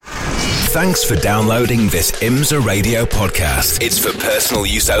Thanks for downloading this IMSA Radio podcast. It's for personal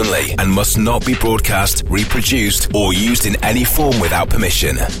use only and must not be broadcast, reproduced, or used in any form without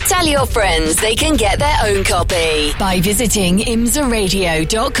permission. Tell your friends they can get their own copy by visiting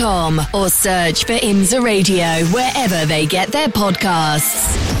imsaradio.com or search for IMSA Radio wherever they get their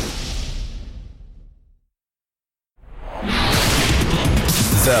podcasts.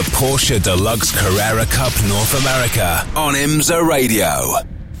 The Porsche Deluxe Carrera Cup North America on IMSA Radio.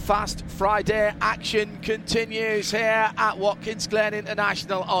 Fast Friday action continues here at Watkins Glen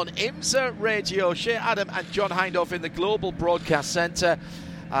International on IMSA Radio. Shea Adam and John Hindhaugh in the Global Broadcast Centre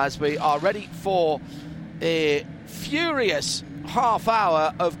as we are ready for a furious half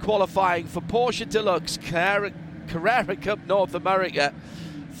hour of qualifying for Porsche Deluxe Carrera Cup North America.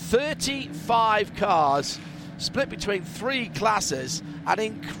 35 cars split between 3 classes, an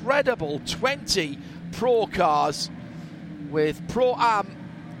incredible 20 Pro cars with Pro-Am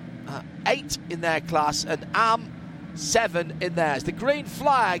 8 in their class and Am 7 in theirs. The green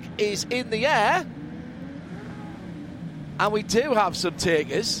flag is in the air and we do have some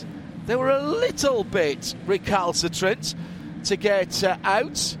takers. They were a little bit recalcitrant to get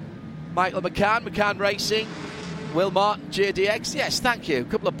out. Michael McCann Racing, Will Martin, JDX. Yes, thank you. A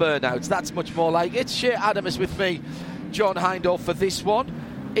couple of burnouts. That's much more like it. Shea Adam is with me, John Hindhaugh, for this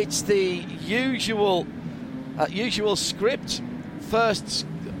one. It's the usual script. First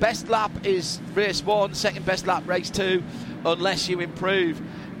best lap is race 1, second best lap race 2, unless you improve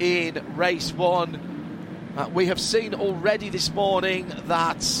in race 1. We have seen already this morning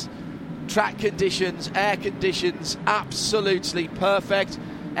that track conditions, air conditions, absolutely perfect.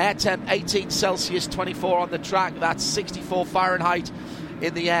 Air temp 18 Celsius, 24 on the track. That's 64 Fahrenheit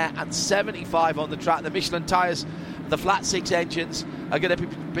in the air and 75 on the track. The Michelin tyres, the flat 6 engines are going to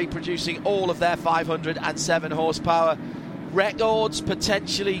be producing all of their 507 horsepower. Records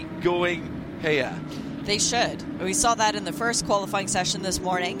potentially going here. They should. We saw that in the first qualifying session this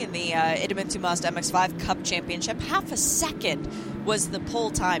morning in the Idemitsu Mazda MX-5 Cup Championship. Half a second was the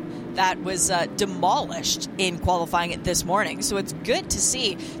pole time that was demolished in qualifying it this morning. So it's good to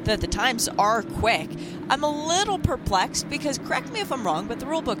see that the times are quick. I'm a little perplexed because, correct me if I'm wrong, but the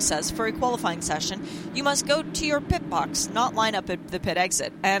rulebook says for a qualifying session, you must go to your pit box, not line up at the pit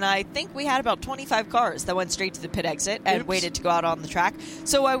exit. And I think we had about 25 cars that went straight to the pit exit and waited to go out on the track.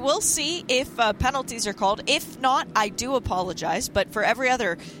 So I will see if penalties are called. If not, I do apologize. But for every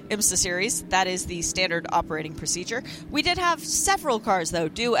other IMSA series, that is the standard operating procedure. We did have several cars, though,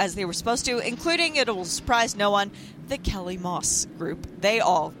 do as they were supposed to, including, it will surprise no one, the Kelly Moss group. They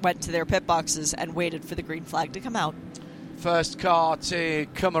all went to their pit boxes and waited for the green flag to come out. First car to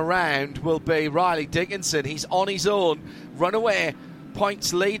come around will be Riley Dickinson. He's on his own, runaway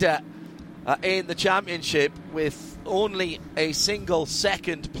points leader in the championship with only a single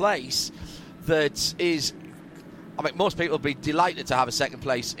second place. That is, I mean, most people would be delighted to have a second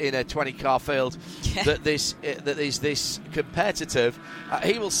place in a 20-car field that is this competitive.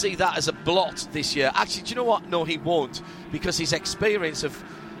 He will see that as a blot this year. Actually, do you know what? No, he won't, because his experience of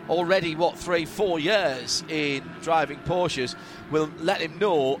already, 3-4 years in driving Porsches will let him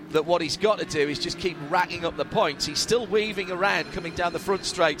know that what he's got to do is just keep racking up the points. He's still weaving around, coming down the front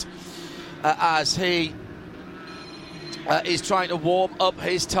straight as he is trying to warm up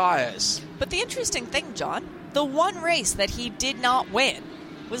his tyres. But the interesting thing, John, the one race that he did not win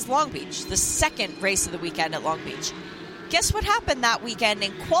was Long Beach, the second race of the weekend at Long Beach. Guess what happened that weekend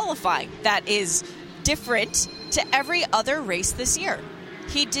in qualifying that is different to every other race this year?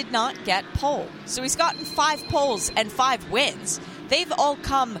 He did not get pole. So he's gotten 5 poles and 5 wins. They've all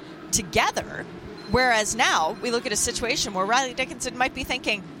come together, whereas now we look at a situation where Riley Dickinson might be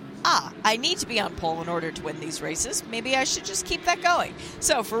thinking, I need to be on pole in order to win these races. Maybe I should just keep that going.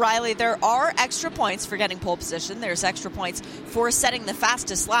 So for Riley, there are extra points for getting pole position. There's extra points for setting the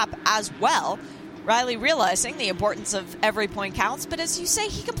fastest lap as well. Riley realizing the importance of every point counts, but as you say,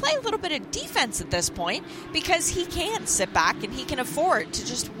 he can play a little bit of defense at this point because he can sit back and he can afford to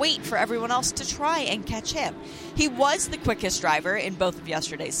just wait for everyone else to try and catch him. He was the quickest driver in both of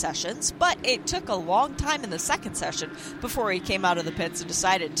yesterday's sessions, but it took a long time in the second session before he came out of the pits and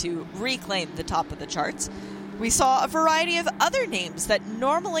decided to reclaim the top of the charts. We saw a variety of other names that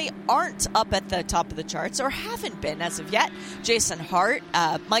normally aren't up at the top of the charts or haven't been as of yet. Jason Hart,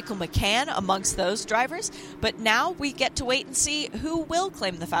 Michael McCann amongst those drivers. But now we get to wait and see who will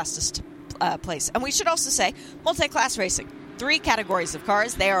claim the fastest place. And we should also say multi-class racing. 3 categories of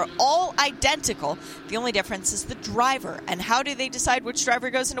cars. They are all identical. The only difference is the driver. And how do they decide which driver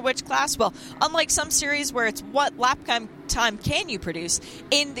goes into which class? Well, unlike some series where it's what lap time can you produce,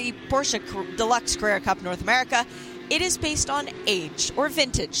 in the Porsche Deluxe Carrera Cup North America, It is based on age, or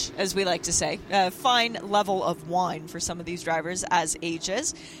vintage, as we like to say. A fine level of wine for some of these drivers as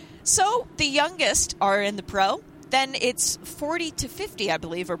ages. So the youngest are in the Pro. Then it's 40 to 50, I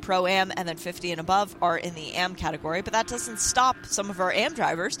believe, are Pro-Am, and then 50 and above are in the Am category. But that doesn't stop some of our Am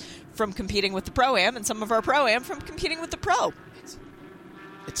drivers from competing with the Pro-Am, and some of our Pro-Am from competing with the Pro.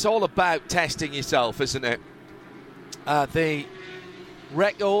 It's all about testing yourself, isn't it? The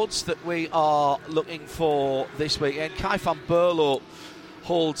records that we are looking for this weekend, Kai van Berlo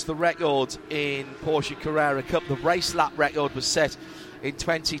holds the record in Porsche Carrera Cup. The race lap record was set in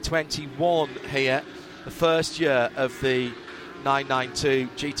 2021 here, the first year of the 992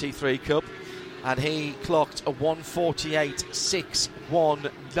 GT3 Cup, and he clocked a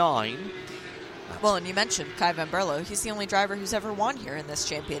 1:48.619. Well, and you mentioned Kai van Berlo. He's the only driver who's ever won here in this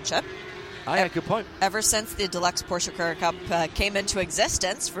championship. Yeah, good point. Ever since the Deluxe Porsche Carrera Cup came into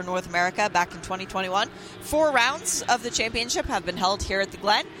existence for North America back in 2021, 4 rounds of the championship have been held here at the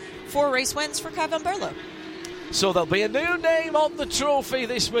Glen. 4 race wins for Kai van Berlo. So there'll be a new name on the trophy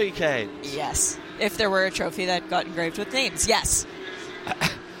this weekend. Yes. If there were a trophy that got engraved with names, yes.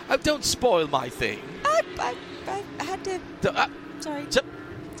 Don't spoil my thing. I had to... Sorry.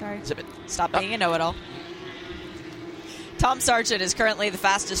 Sorry. Stop being a know-it-all. Tom Sargent is currently the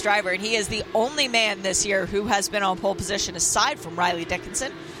fastest driver, and he is the only man this year who has been on pole position aside from Riley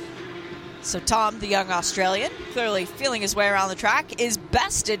Dickinson. So Tom, the young Australian, clearly feeling his way around the track, is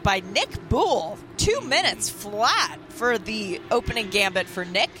bested by Nick Boole. 2 minutes flat for the opening gambit for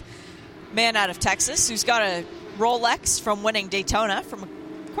Nick, man out of Texas, who's got a Rolex from winning Daytona from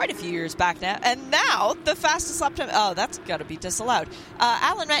quite a few years back now. And now the fastest lap time. Oh, that's got to be disallowed.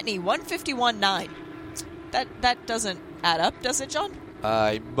 Alan Metney, 1:51.9. That doesn't add up, does it, John?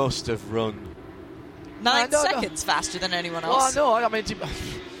 I must have run 9 seconds faster than anyone else. Oh, no, I mean,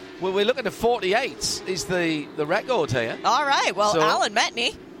 we're looking at 48 is the record here. All right, well, so, Alan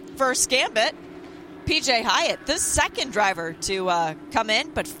Metney, first gambit. PJ Hyatt, the second driver to come in,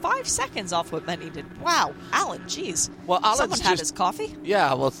 but 5 seconds off what Metney did. Wow, Alan, geez. Well, someone had his coffee?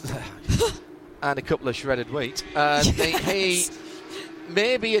 Yeah, well, and a couple of shredded wheat. Yes. He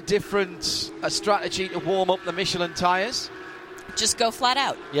maybe a different strategy to warm up the Michelin tyres. Just go flat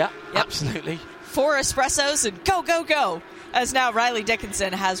out. Yeah, yep. Absolutely. 4 espressos and go, go, go. As now Riley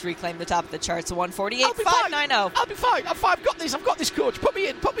Dickinson has reclaimed the top of the charts, a 1:48.590. I'll be fine. I've got this, coach. Put me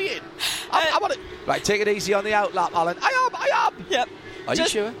in. I want it. Right, take it easy on the outlap, Alan. I am. Yep. Are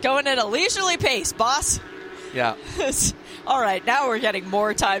just you sure? Going at a leisurely pace, boss. Yeah. All right, now we're getting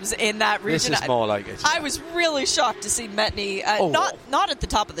more times in that region. This is more like it. I was really shocked to see Metney not at the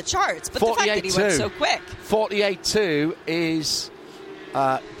top of the charts, but the fact that he went so quick. 48.2 is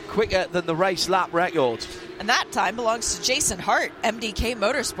quicker than the race lap record. And that time belongs to Jason Hart, MDK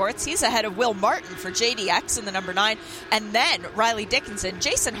Motorsports. He's ahead of Will Martin for JDX in the number 9. And then Riley Dickinson.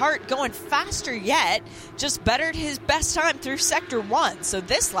 Jason Hart going faster yet, just bettered his best time through Sector 1. So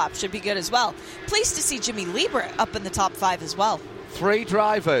this lap should be good as well. Pleased to see Jimmy Lieber up in the top 5 as well. 3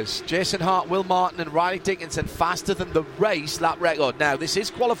 drivers, Jason Hart, Will Martin and Riley Dickinson, faster than the race lap record. Now, this is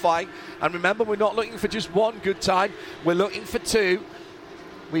qualifying. And remember, we're not looking for just one good time. We're looking for 2.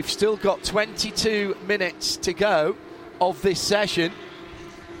 We've still got 22 minutes to go of this session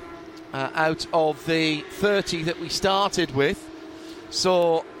out of the 30 that we started with.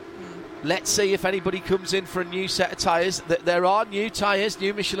 So let's see if anybody comes in for a new set of tyres. There are new tyres,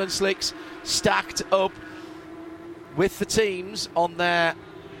 new Michelin slicks stacked up with the teams on their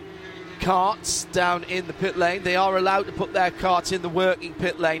carts down in the pit lane. They are allowed to put their carts in the working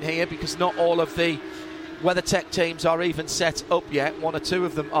pit lane here because not all of the WeatherTech teams are even set up yet. 1 or 2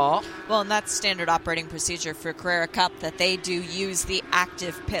 of them are. Well, and that's standard operating procedure for Carrera Cup, that they do use the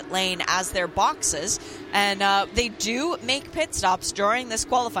active pit lane as their boxes. And they do make pit stops during this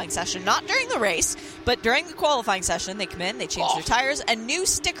qualifying session. Not during the race, but during the qualifying session. They come in, they change their tires. A new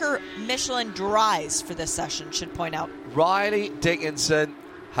sticker Michelin dries for this session, should point out. Riley Dickinson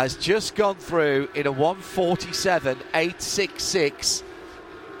has just gone through in a 1:47.866.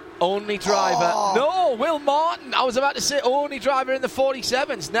 Only driver. No, Will Martin. I was about to say only driver in the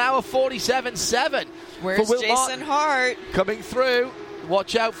 47s. Now a 47.7. Where's for Will Jason Martin. Hart? Coming through.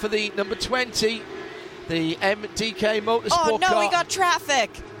 Watch out for the number 20. The MDK Motorsport car. Oh, no, he got traffic.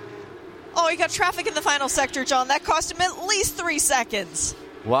 Oh, he got traffic in the final sector, John. That cost him at least 3 seconds.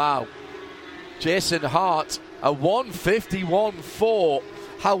 Wow. Jason Hart, a 1:51.4.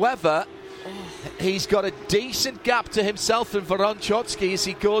 However, he's got a decent gap to himself and Varon Chotsky as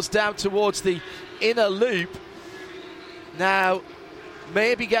he goes down towards the inner loop. Now,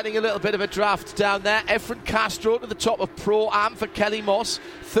 maybe getting a little bit of a draft down there. Efren Castro to the top of Pro-Am for Kelly Moss,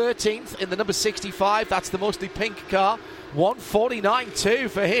 13th in the number 65. That's the mostly pink car. 149.2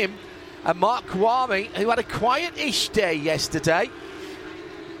 for him. And Mark Kwame, who had a quiet-ish day yesterday,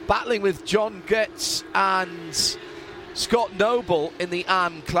 battling with John Getz and Scott Noble in the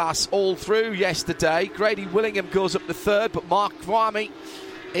AM class all through yesterday. Grady Willingham goes up to third, but Mark Kwame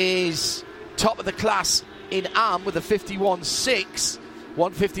is top of the class in AM with a 51.6.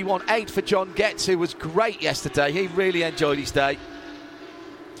 151.8 for John Getz, who was great yesterday. He really enjoyed his day.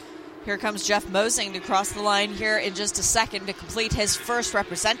 Here comes Jeff Mosing to cross the line here in just a second to complete his first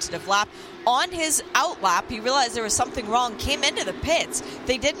representative lap. On his out lap, he realized there was something wrong, came into the pits.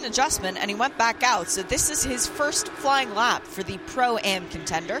 They did an adjustment, and he went back out. So this is his first flying lap for the Pro-Am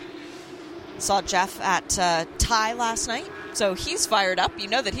contender. Saw Jeff at Thai last night, so he's fired up. You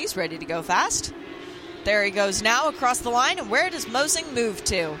know that he's ready to go fast. There he goes now across the line, and where does Mosing move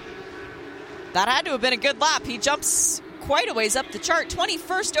to? That had to have been a good lap. He jumps quite a ways up the chart,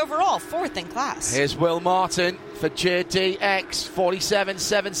 21st overall, 4th in class. Here's Will Martin for JDX,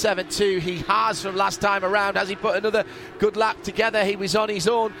 47.772. He has from last time around. Has he put another good lap together? He was on his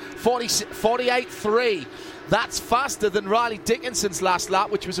own, 48.3. That's faster than Riley Dickinson's last lap,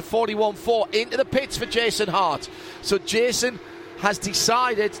 which was a 41.4. Into the pits for Jason Hart. So Jason has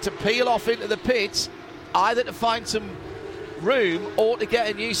decided to peel off into the pits, either to find some room or to get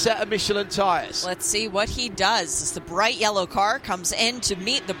a new set of Michelin tyres. Let's see what he does. As the bright yellow car comes in to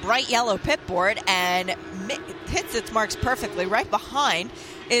meet the bright yellow pit board and hits its marks perfectly. Right behind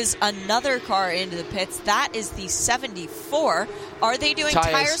is another car into the pits. That is the 74. Are they doing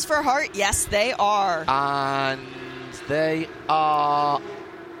tires for Hart? Yes, they are. And they are.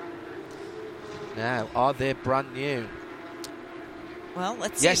 Now, are they brand new? Well,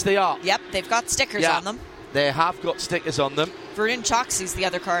 let's see. Yes, they are. Yep, they've got stickers on them. They have got stickers on them. Vernon Choxey's the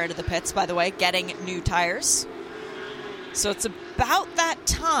other car into the pits, by the way, getting new tires. So it's about that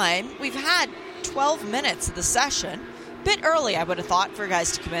time. We've had 12 minutes of the session. Bit early, I would have thought, for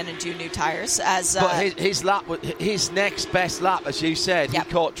guys to come in and do new tires. But his next best lap, as you said, yep.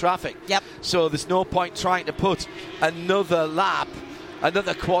 He caught traffic. Yep. So there's no point trying to put another lap,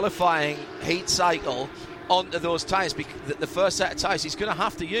 another qualifying heat cycle onto those tyres, because the first set of tyres he's going to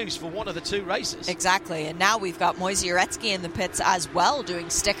have to use for one of the two races. Exactly, and now we've got Moisey Uretsky in the pits as well, doing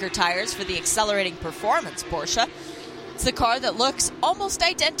sticker tyres for the Accelerating Performance Porsche. It's the car that looks almost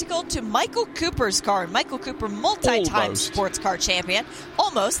identical to Michael Cooper's car. Michael Cooper, multi-time sports car champion.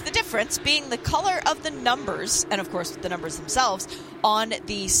 Almost. The difference being the color of the numbers, and of course the numbers themselves, on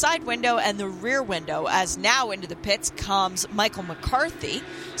the side window and the rear window, as now into the pits comes Michael McCarthy.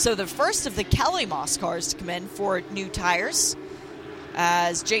 So the first of the Kelly Moss cars to come in for new tires,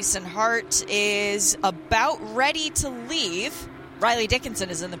 as Jason Hart is about ready to leave. Riley Dickinson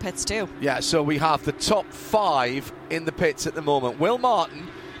is in the pits too. Yeah, so we have the top 5 in the pits at the moment. Will Martin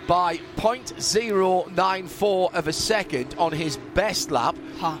by 0.094 of a second on his best lap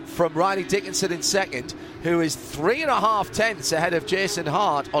from Riley Dickinson in second, who is 3.5 tenths ahead of Jason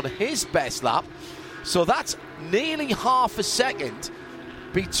Hart on his best lap. So that's nearly half a second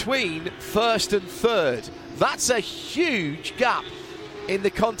between first and third. That's a huge gap in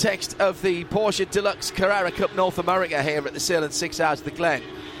the context of the Porsche Deluxe Carrera Cup North America here at the Salem 6 Hours of the Glen.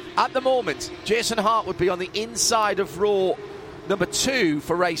 At the moment, Jason Hart would be on the inside of row number 2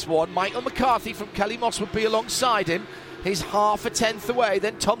 for race 1. Michael McCarthy from Kelly Moss would be alongside him. He's half a tenth away.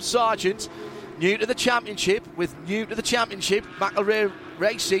 Then Tom Sargent, new to the championship, McElrea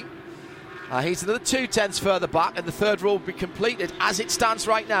Racing. He's another 2 tenths further back, and the third row will be completed as it stands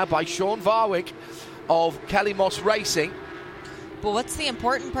right now by Sean Varwick of Kelly Moss Racing. But what's the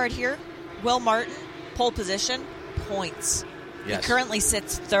important part here? Will Martin, pole position, points. Yes. He currently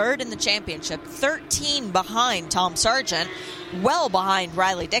sits third in the championship, 13 behind Tom Sargent, well behind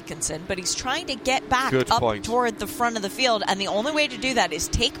Riley Dickinson, but he's trying to get back toward the front of the field, and the only way to do that is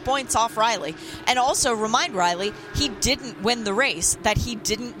take points off Riley, and also remind Riley he didn't win the race, that he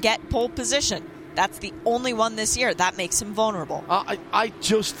didn't get pole position. That's the only one this year. That makes him vulnerable. I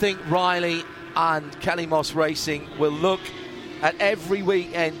just think Riley and Kelly Moss Racing will look at every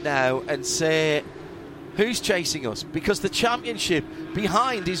weekend now and say, who's chasing us? Because the championship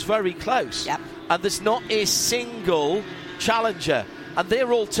behind is very close. Yep. And there's not a single challenger. And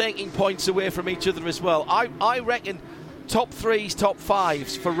they're all taking points away from each other as well. I reckon top 3s, top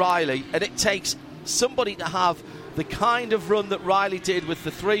 5s for Riley. And it takes somebody to have the kind of run that Riley did with the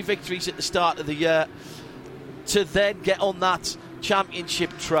 3 victories at the start of the year to then get on that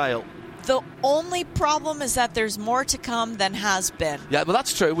championship trail. The only problem is that there's more to come than has been. Yeah, well,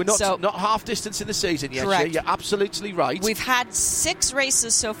 that's true. We're not half distance in the season yet. Correct. You're absolutely right. We've had 6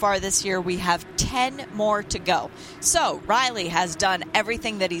 races so far this year. We have 10 more to go. So Riley has done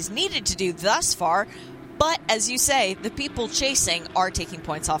everything that he's needed to do thus far. But as you say, the people chasing are taking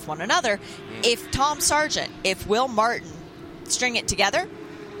points off one another. If Tom Sargent, if Will Martin string it together,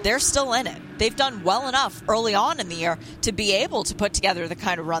 they're still in it. They've done well enough early on in the year to be able to put together the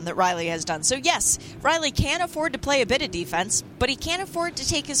kind of run that Riley has done. So yes, Riley can afford to play a bit of defense, but he can't afford to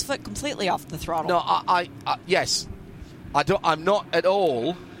take his foot completely off the throttle. No, yes. I'm not at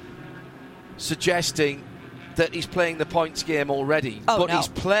all suggesting that he's playing the points game already. He's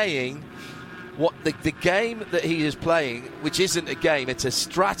playing what the game that he is playing, which isn't a game, it's a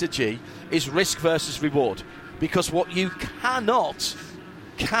strategy, is risk versus reward. Because what you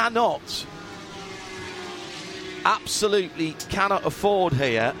absolutely cannot afford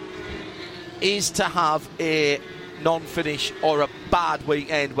here is to have a non-finish or a bad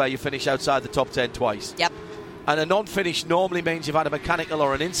weekend where you finish outside the top 10 twice. Yep. And a non-finish normally means you've had a mechanical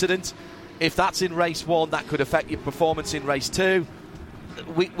or an incident. If that's in race 1, that could affect your performance in race 2.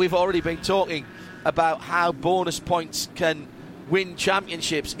 We've already been talking about how bonus points can win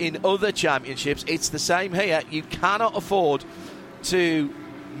championships in other championships. It's the same here. You cannot afford to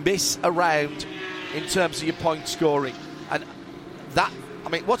miss around in terms of your point scoring. And that, I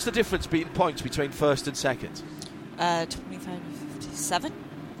mean, what's the difference in points between first and second? 25 to 57.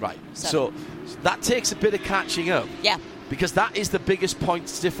 Right. So that takes a bit of catching up. Yeah. Because that is the biggest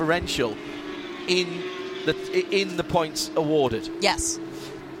points differential in the points awarded. Yes.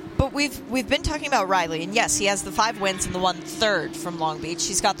 But we've been talking about Riley, and yes, he has the 5 wins and the 1/3 from Long Beach.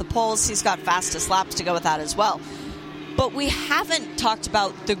 He's got the poles, he's got fastest laps to go with that as well. But we haven't talked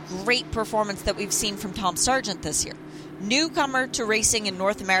about the great performance that we've seen from Tom Sargent this year. Newcomer to racing in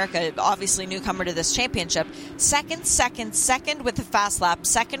North America, obviously newcomer to this championship. Second with a fast lap,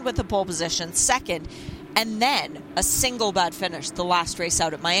 second with a pole position, second, and then a single bad finish the last race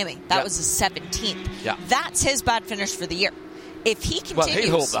out at Miami. That was his 17th. Yeah. That's his bad finish for the year. If he continues... Well,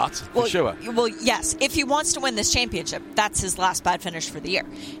 he'll hold that, for sure. Well, yes. If he wants to win this championship, that's his last bad finish for the year.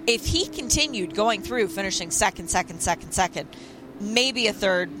 If he continued going through, finishing second, maybe a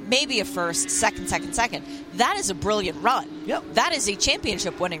third, maybe a first, second, that is a brilliant run. Yep. That is a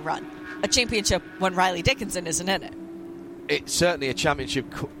championship-winning run. A championship when Riley Dickinson isn't in it. It's certainly a championship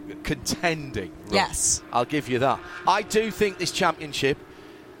contending run. Yes. I'll give you that. I do think this championship...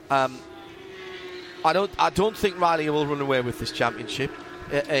 I don't think Riley will run away with this championship.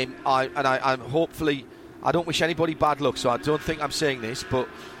 I'm hopefully, I don't wish anybody bad luck, so I don't think I'm saying this, but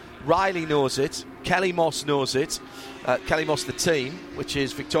Riley knows it. Kelly Moss knows it. Kelly Moss, the team, which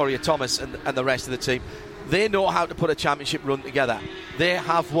is Victoria Thomas and the rest of the team, they know how to put a championship run together. They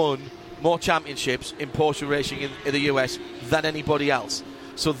have won more championships in Porsche racing in the US than anybody else.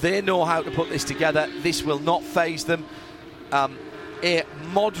 So they know how to put this together. This will not faze them. A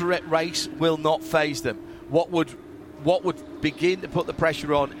moderate race will not faze them. What would begin to put the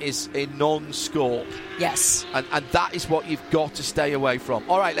pressure on is a non-score. Yes. And that is what you've got to stay away from.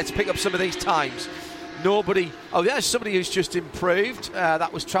 All right, let's pick up some of these times. Nobody... Oh, there's somebody who's just improved.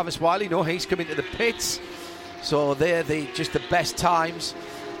 That was Travis Wiley. No, he's come into the pits. So they're just the best times.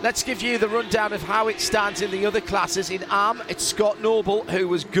 Let's give you the rundown of how it stands in the other classes. In AM, it's Scott Noble, who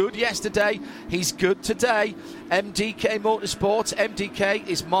was good yesterday. He's good today. MDK Motorsports. MDK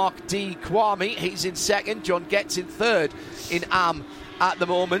is Mark D. Kwame. He's in second. John Getz in third in AM at the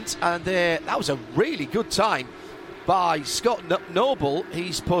moment. And that was a really good time by Scott Noble.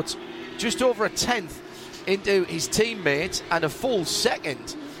 He's put just over a 10th into his teammate and a full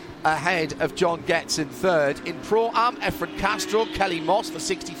second ahead of John Getz in third. In Pro-Am, Efren Castro, Kelly Moss, the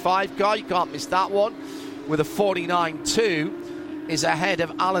 65 guy, you can't miss that one, with a 49.2, is ahead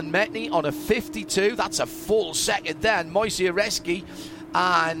of Alan Metney on a 52. That's a full second there. And Moise Oreski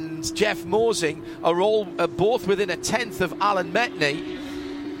and Jeff Mosing are both within a 10th of Alan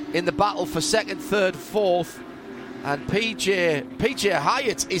Metney in the battle for second, third, fourth. And PJ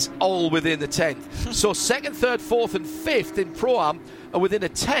Hyatt is all within the 10th. So second, third, fourth and fifth in Pro-Am are within a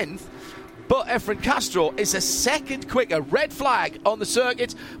 10th. But Efren Castro is a second quicker. Red flag on the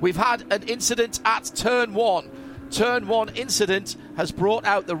circuit. We've had an incident at Turn 1. Turn 1 incident has brought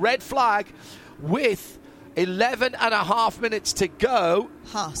out the red flag with 11 and a half minutes to go.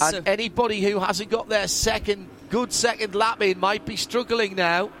 And anybody who hasn't got their good second lap in might be struggling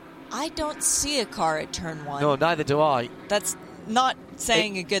now. I don't see a car at Turn 1. No, neither do I. That's not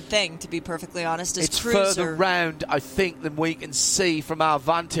saying a good thing, to be perfectly honest. It's further round, I think, than we can see from our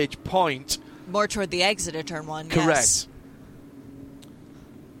vantage point. More toward the exit of Turn 1, correct. Yes.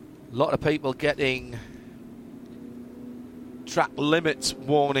 A lot of people getting track limit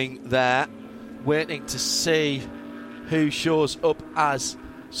warning there, waiting to see who shows up as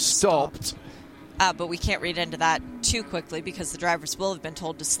stopped. But we can't read into that too quickly because the drivers will have been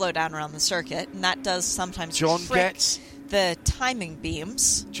told to slow down around the circuit, and that does sometimes trick the timing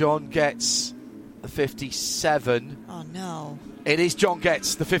beams. John Getz, the 57. Oh, no. It is John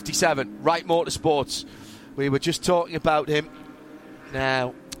Getz, the 57, Wright Motorsports. We were just talking about him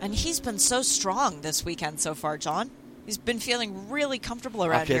now. And he's been so strong this weekend so far, John. He's been feeling really comfortable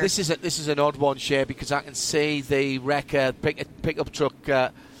around here. This is an odd one, Shea, because I can see the wrecker pickup truck,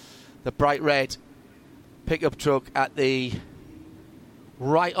 the bright red pickup truck at the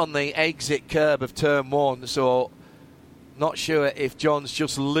right on the exit curb of turn 1. So not sure if John's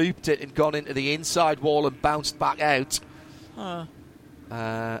just looped it and gone into the inside wall and bounced back out.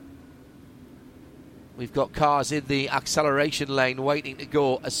 We've got cars in the acceleration lane waiting to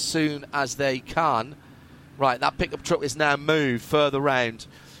go as soon as they can. Right, that pickup truck is now moved further round.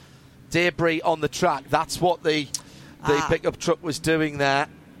 Debris on the track. That's what the pickup truck was doing there.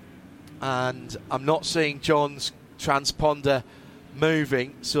 And I'm not seeing John's transponder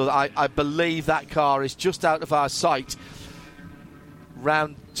moving, so I believe that car is just out of our sight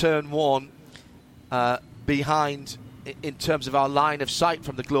round turn 1, behind, in terms of our line of sight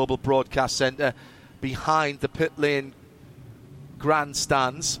from the Global Broadcast Centre, behind the pit lane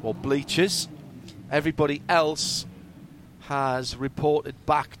grandstands or bleachers. Everybody else has reported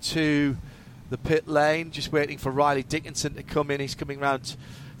back to the pit lane, just waiting for Riley Dickinson to come in. He's coming round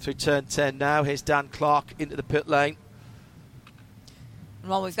through turn 10 now. Here's Dan Clark into the pit lane.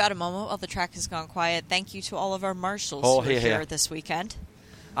 Well, we've got a moment while the track has gone quiet. Thank you to all of our marshals who are here this weekend.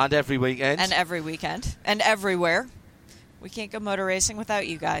 And every weekend. And every weekend. And everywhere. We can't go motor racing without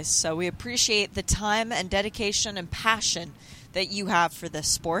you guys. So we appreciate the time and dedication and passion that you have for this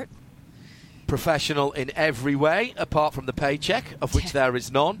sport. Professional in every way, apart from the paycheck, of which there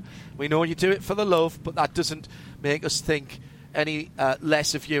is none. We know you do it for the love, but that doesn't make us think any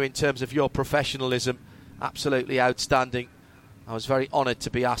less of you in terms of your professionalism. Absolutely outstanding. I was very honoured to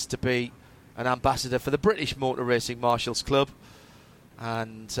be asked to be an ambassador for the British Motor Racing Marshals Club,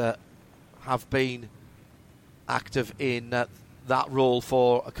 and have been active in that role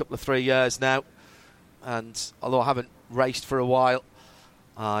for a couple of 3 years now. And although I haven't raced for a while,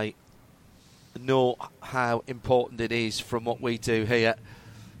 I know how important it is from what we do here,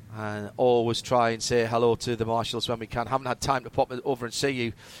 and always try and say hello to the marshals when we can. Haven't had time to pop over and see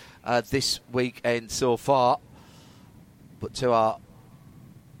you this weekend so far, but to our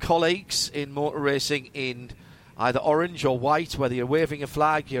colleagues in motor racing in either orange or white, whether you're waving a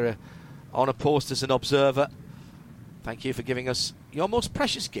flag, you're on a post as an observer, thank you for giving us your most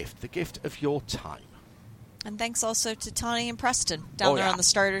precious gift, the gift of your time. And thanks also to Tawny and Preston down there on the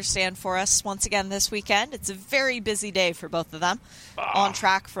starter stand for us once again this weekend. It's a very busy day for both of them. On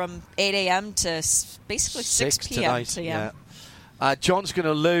track from 8 a.m. to basically 6 p.m. Tonight, John's going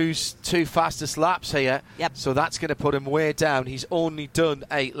to lose 2 fastest laps here. Yep. So that's going to put him way down. He's only done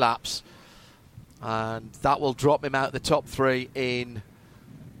 8 laps. And that will drop him out of the top 3 in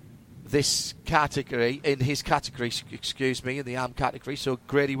this category, in his category, in the AM category. So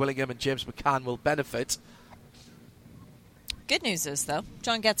Grady Willingham and James McCann will benefit. Good news is, though,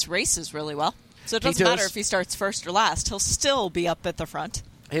 John Getz races really well. So it doesn't matter if he starts first or last. He'll still be up at the front.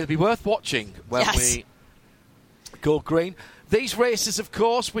 It'll be worth watching when we go green. These races, of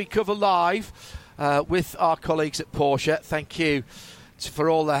course, we cover live with our colleagues at Porsche. Thank you for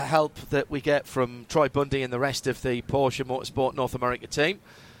all the help that we get from Troy Bundy and the rest of the Porsche Motorsport North America team.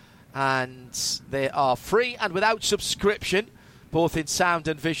 And they are free and without subscription, both in sound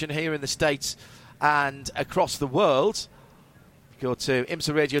and vision here in the States and across the world. Go to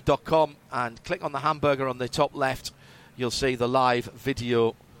imsaradio.com and click on the hamburger on the top left. You'll see the live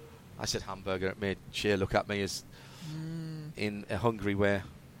video. I said hamburger. It made Shea look at me as in a hungry way.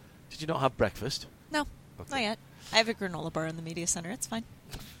 Did you not have breakfast? No, not yet. I have a granola bar in the media center. It's fine.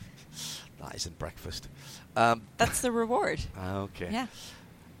 That isn't breakfast. That's the reward. Okay. Yeah.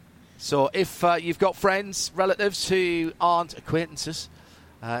 So if you've got friends, relatives who aren't acquaintances,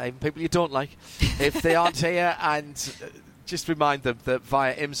 even people you don't like, if they aren't here, and just remind them that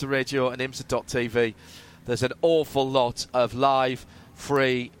via IMSA Radio and IMSA.tv, there's an awful lot of live,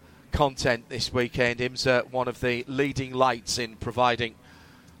 free content this weekend. IMSA, one of the leading lights in providing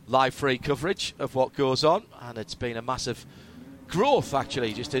live, free coverage of what goes on, and it's been a massive growth,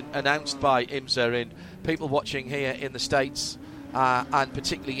 actually, just announced by IMSA in people watching here in the States and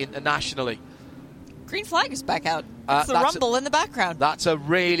particularly internationally. Green flag is back out. It's the rumble in the background. That's a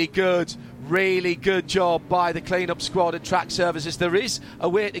really good Really good job by the clean-up squad and track services. There is a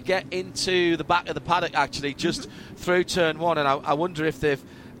way to get into the back of the paddock, actually, just through turn 1, and I wonder if they've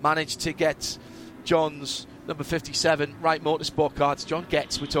managed to get John's number 57 Wright Motorsport cards. John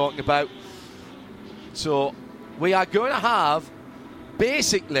Getz we're talking about. So we are going to have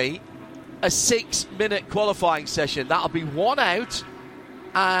basically a 6-minute qualifying session. That'll be 1 out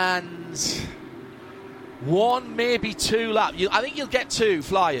and 1, maybe 2 laps. I think you'll get 2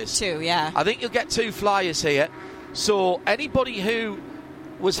 flyers. 2, yeah. I think you'll get 2 flyers here. So anybody who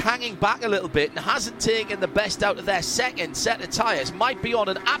was hanging back a little bit and hasn't taken the best out of their second set of tyres might be on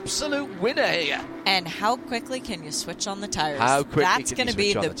an absolute winner here. And how quickly can you switch on the tyres? How quickly That's going to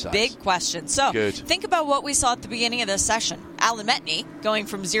be the big question. So think about what we saw at the beginning of this session. Alan Metney going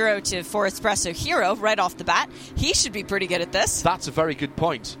from 0 to 4 Espresso Hero right off the bat. He should be pretty good at this. That's a very good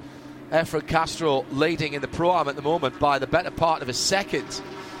point. Efren Castro leading in the Pro-Am at the moment by the better part of a second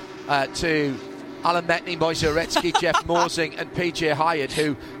to Alan Metney, Moise Uretsky, Jeff Mosing and PJ Hyatt,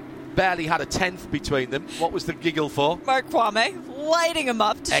 who barely had a 10th between them. What was the giggle for? Mark Kwame lighting him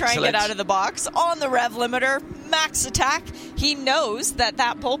up to try and get out of the box on the rev limiter, max attack. He knows that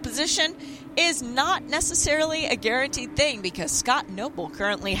pole position is not necessarily a guaranteed thing because Scott Noble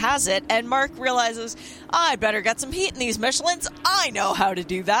currently has it, and Mark realizes, I better get some heat in these Michelins. I know how to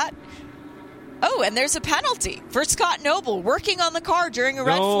do that. Oh, and there's a penalty for Scott Noble working on the car during a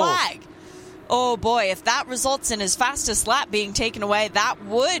red flag. Oh boy, if that results in his fastest lap being taken away, that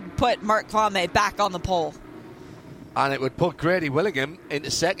would put Mark Kwame back on the pole. And it would put Grady Willingham into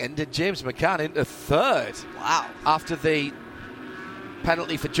second and James McCann into third. Wow. After the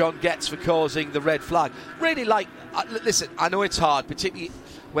penalty for John Getz for causing the red flag. Really listen, I know it's hard, particularly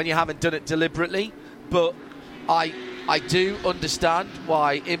when you haven't done it deliberately, but I do understand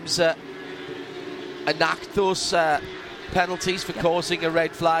why IMSA enact those penalties for causing a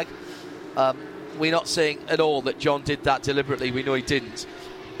red flag. We're not saying at all that John did that deliberately. We know he didn't.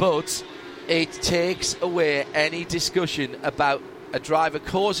 But it takes away any discussion about a driver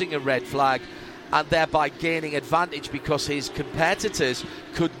causing a red flag and thereby gaining advantage because his competitors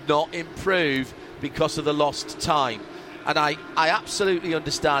could not improve because of the lost time. And I absolutely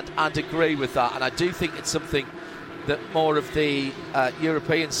understand and agree with that. And I do think it's something that more of the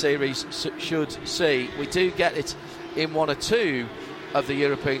European series should see. We do get it in 1 or 2 of the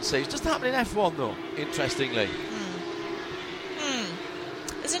European series. Doesn't happen in F1 though, interestingly.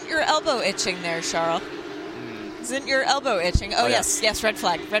 Isn't your elbow itching there, Charles? Isn't your elbow itching? Oh, yes, red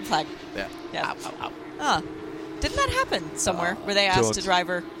flag. Yeah. Ow, ow, ow. Oh. Didn't that happen somewhere where they asked a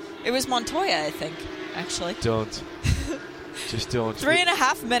driver? It was Montoya, I think, actually. Don't. Just don't.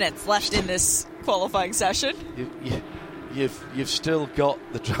 3.5 minutes left in this qualifying session. You've still got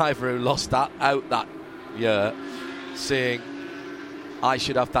the driver who lost that out that year saying, I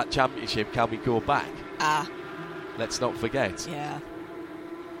should have that championship, can we go back? Let's not forget. Yeah.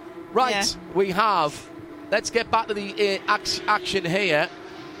 Right, we have. Let's get back to the action here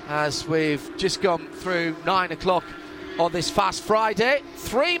as we've just gone through 9 o'clock on this Fast Friday.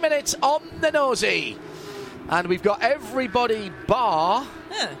 3 minutes on the nosy. And we've got everybody bar...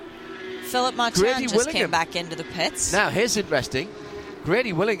 Philip Martin just came back into the pits. Now, here's interesting.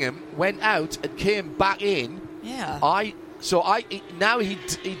 Grady Willingham went out and came back in. Yeah. Now he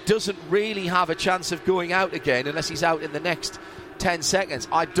doesn't really have a chance of going out again unless he's out in the next 10 seconds.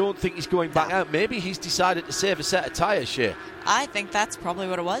 I don't think he's going back out. Maybe he's decided to save a set of tyres, Shea. I think that's probably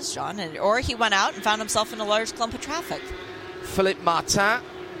what it was, John. Or he went out and found himself in a large clump of traffic. Philippe Martin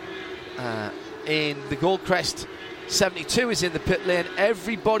in the Goldcrest 72 is in the pit lane.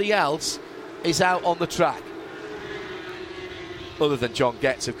 Everybody else is out on the track. Other than John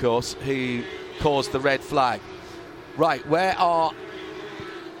Getz, of course, who caused the red flag. Right, where are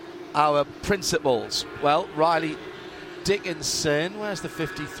our principals? Well, Riley Dickinson, where's the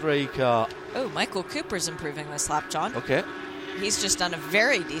 53 car? Oh, Michael Cooper's improving this lap, John. Okay. He's just done a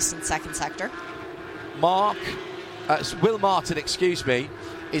very decent second sector. Will Martin,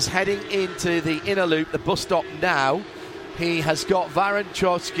 is heading into the inner loop, the bus stop now. He has got Varan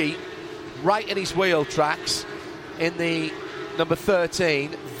Chotsky right in his wheel tracks in the number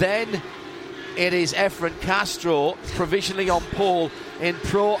 13. Then it is Efren Castro provisionally on pole in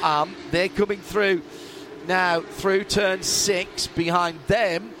Pro-Am. They're coming through now through turn 6. Behind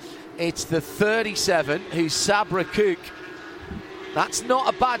them, it's the 37, who's Sabra Cook. That's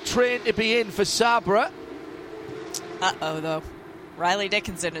not a bad train to be in for Sabra. Uh-oh, though. Riley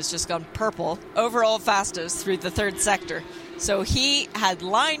Dickinson has just gone purple, overall fastest through the third sector. So he had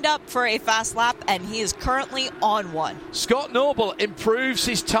lined up for a fast lap, and he is currently on one. Scott Noble improves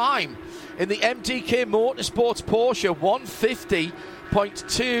his time in the MDK Motorsports Porsche,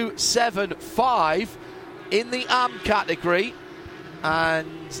 150.275 in the AM category,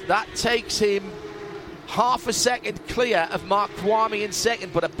 and that takes him half a second clear of Mark Kwame in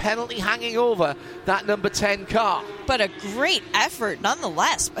second, but a penalty hanging over that number 10 car. But a great effort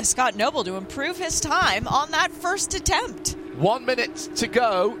nonetheless by Scott Noble to improve his time on that first attempt. 1 minute to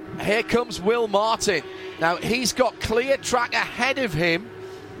go. Here comes Will Martin. Now, he's got clear track ahead of him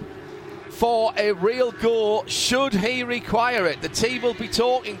for a real go should he require it. The team will be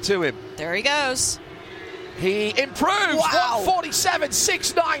talking to him. There he goes. He improves. Wow.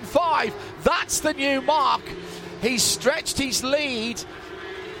 147.695. That's the new mark. He's stretched his lead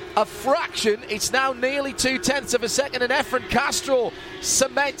a fraction. It's now nearly 0.2 of a second, and Efren Castro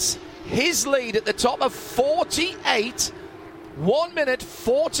cements his lead at the top of 48. 1 minute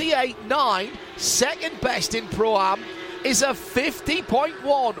 48.9. Second best in Pro-Am is a 50.1.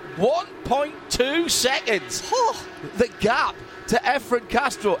 1.2 seconds. The gap to Efren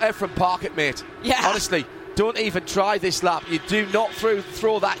Castro. Efren, park it, mate. Yeah. Honestly, don't even try this lap. You do not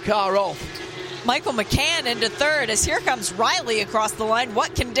throw that car off. Michael McCann into third as here comes Riley across the line.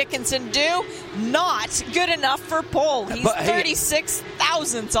 What can Dickinson do? Not good enough for pole. He's 36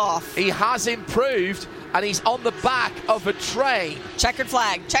 thousandths off. He has improved, and he's on the back of a train. Checkered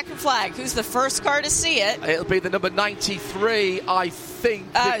flag. Who's the first car to see it? It'll be the number 93, I think.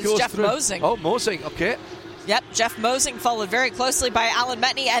 It's Jeff Mosing. Oh, Mosing, okay. Yep, Jeff Mosing followed very closely by Alan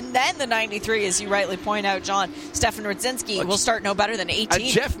Metney, and then the 93, as you rightly point out, John. Stefan Rudzinski will start no better than 18.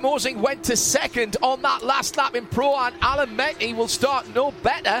 And Jeff Mosing went to second on that last lap in Pro, and Alan Metney will start no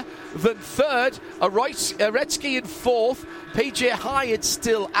better than third. Aretsky in fourth. PJ Hyatt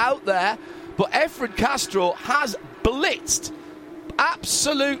still out there, but Efren Castro has blitzed,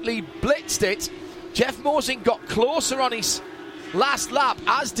 absolutely blitzed it. Jeff Mosing got closer on his last lap,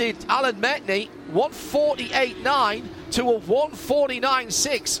 as did Alan Metney. 148.9 to a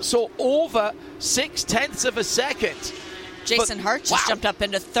 149.6, so over 0.6 of a second. Jason Hart just jumped up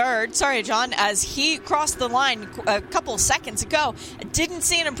into third. Sorry, John, as he crossed the line a couple seconds ago. Didn't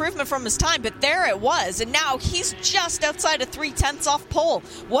see an improvement from his time, but there it was. And now he's just outside of 0.3 off pole.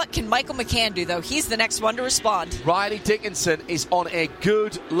 What can Michael McCann do, though? He's the next one to respond. Riley Dickinson is on a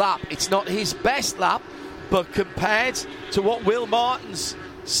good lap. It's not his best lap, but compared to what Will Martin's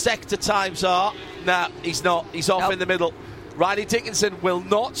sector times are, he's not. He's off in the middle. Riley Dickinson will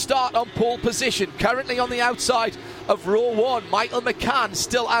not start on pole position. Currently on the outside of row one. Michael McCann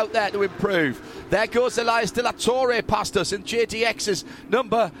still out there to improve. There goes Elias De La Torre past us in JDX's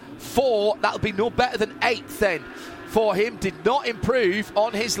number 4. That'll be no better than 8th then for him. Did not improve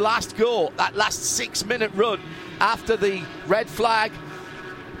on his last go. That last 6-minute run after the red flag.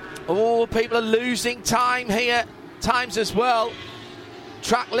 Oh, people are losing time here. Times as well.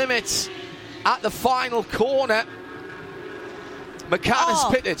 Track limits at the final corner.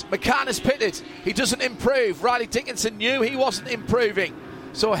 McCann has pitted. He doesn't improve. Riley Dickinson knew he wasn't improving,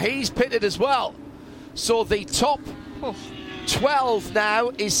 so he's pitted as well. So the top 12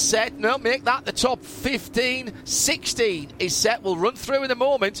 now is set. No, make that the top 15. 16 is set. We'll run through in a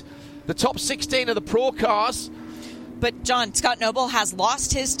moment the top 16 of the pro cars. But John, Scott Noble has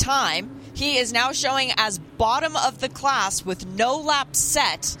lost his time. He is now showing as bottom of the class with no lap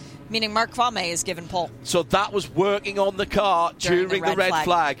set, meaning Mark Kwame is given pole. So that was working on the car during the red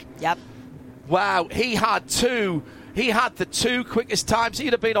flag. Yep. Wow, he had the two quickest times.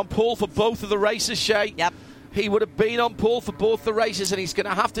 He'd have been on pole for both of the races, Shay. Yep. He would have been on pole for both the races, and he's going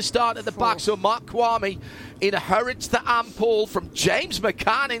to have to start at the back. So Mark Kwame inherits the AM pole from James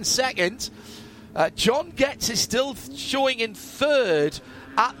McCann in second. John Getz is still showing in third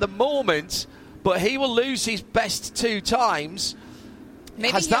at the moment, but he will lose his best 2 times.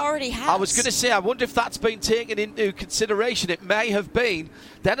 Maybe he already has. I was going to say, I wonder if that's been taken into consideration. It may have been.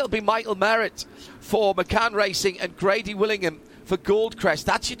 Then it'll be Michael Merritt for McCann Racing and Grady Willingham for Goldcrest.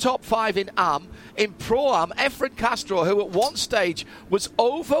 That's your top 5 in AM. In Pro-Am, Efren Castro, who at one stage was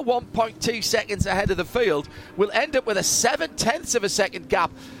over 1.2 seconds ahead of the field, will end up with a 0.7 of a second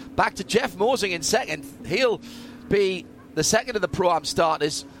gap back to Jeff Mosing in second. He'll be the second of the Pro-Am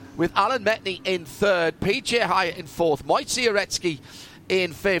starters, with Alan Metney in third, PJ Hyatt in fourth, Moitzi Aretsky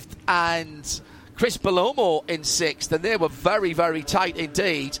in fifth, and Chris Belomo in sixth. And they were very, very tight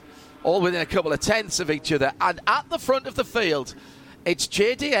indeed, all within a couple of tenths of each other. And at the front of the field, it's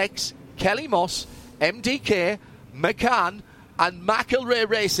JDX, Kelly Moss, MDK, McCann, and McElrea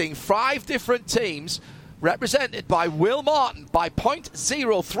Racing. 5 different teams represented by Will Martin by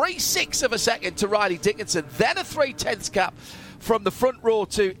 0.036 of a second to Riley Dickinson. Then a 0.3 gap from the front row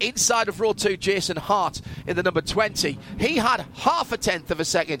to inside of row 2, Jason Hart in the number 20. He had half a tenth of a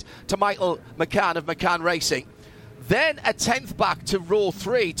second to Michael McCann of McCann Racing. Then a tenth back to row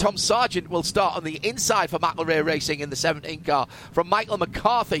 3. Tom Sargent will start on the inside for McElrea Racing in the 17 car from Michael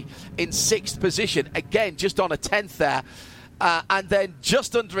McCarthy in 6th position. Again, just on a tenth there. And then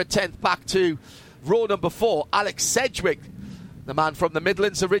just under a tenth back to row number 4, Alex Sedgwick, the man from the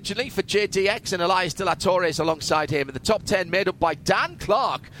Midlands originally for JDX, and Elias De La Torres alongside him. In the top 10 made up by Dan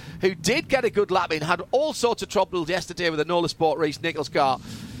Clark, who did get a good lap in, had all sorts of trouble yesterday with the Nola Sport Reece Nichols car.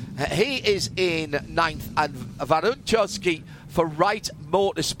 He is in 9th, and Varun Chosky for Wright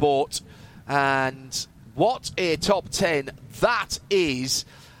Motorsport. And what a top 10 that is.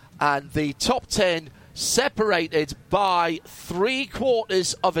 And the top 10 separated by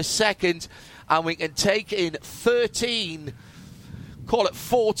 3/4 of a second. And we can take in 13, call it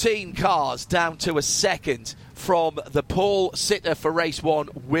 14 cars down to a second from the pole sitter for race 1,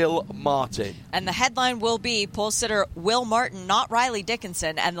 Will Martin. And the headline will be pole sitter Will Martin, not Riley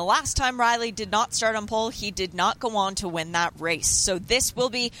Dickinson. And the last time Riley did not start on pole, he did not go on to win that race. So this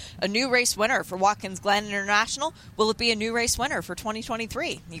will be a new race winner for Watkins Glen International. Will it be a new race winner for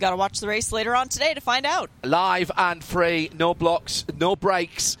 2023? You got to watch the race later on today to find out. Live and free, no blocks, no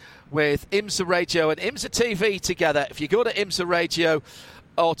breaks, with IMSA Radio and IMSA TV together. If you go to IMSA Radio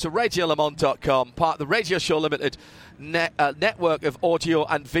or to radiolemans.com, part of the Radio Show Limited network of audio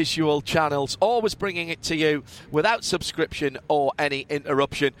and visual channels, always bringing it to you without subscription or any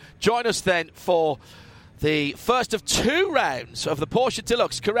interruption. Join us then for the first of 2 rounds of the Porsche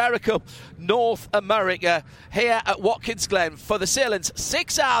Deluxe Carrera Cup North America here at Watkins Glen for the Sailings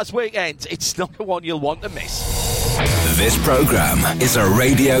 6 hours weekend. It's not the one you'll want to miss. This program is a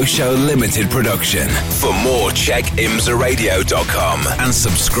Radio Show Limited production. For more, check imsaradio.com and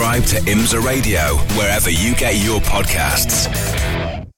subscribe to IMSA Radio wherever you get your podcasts.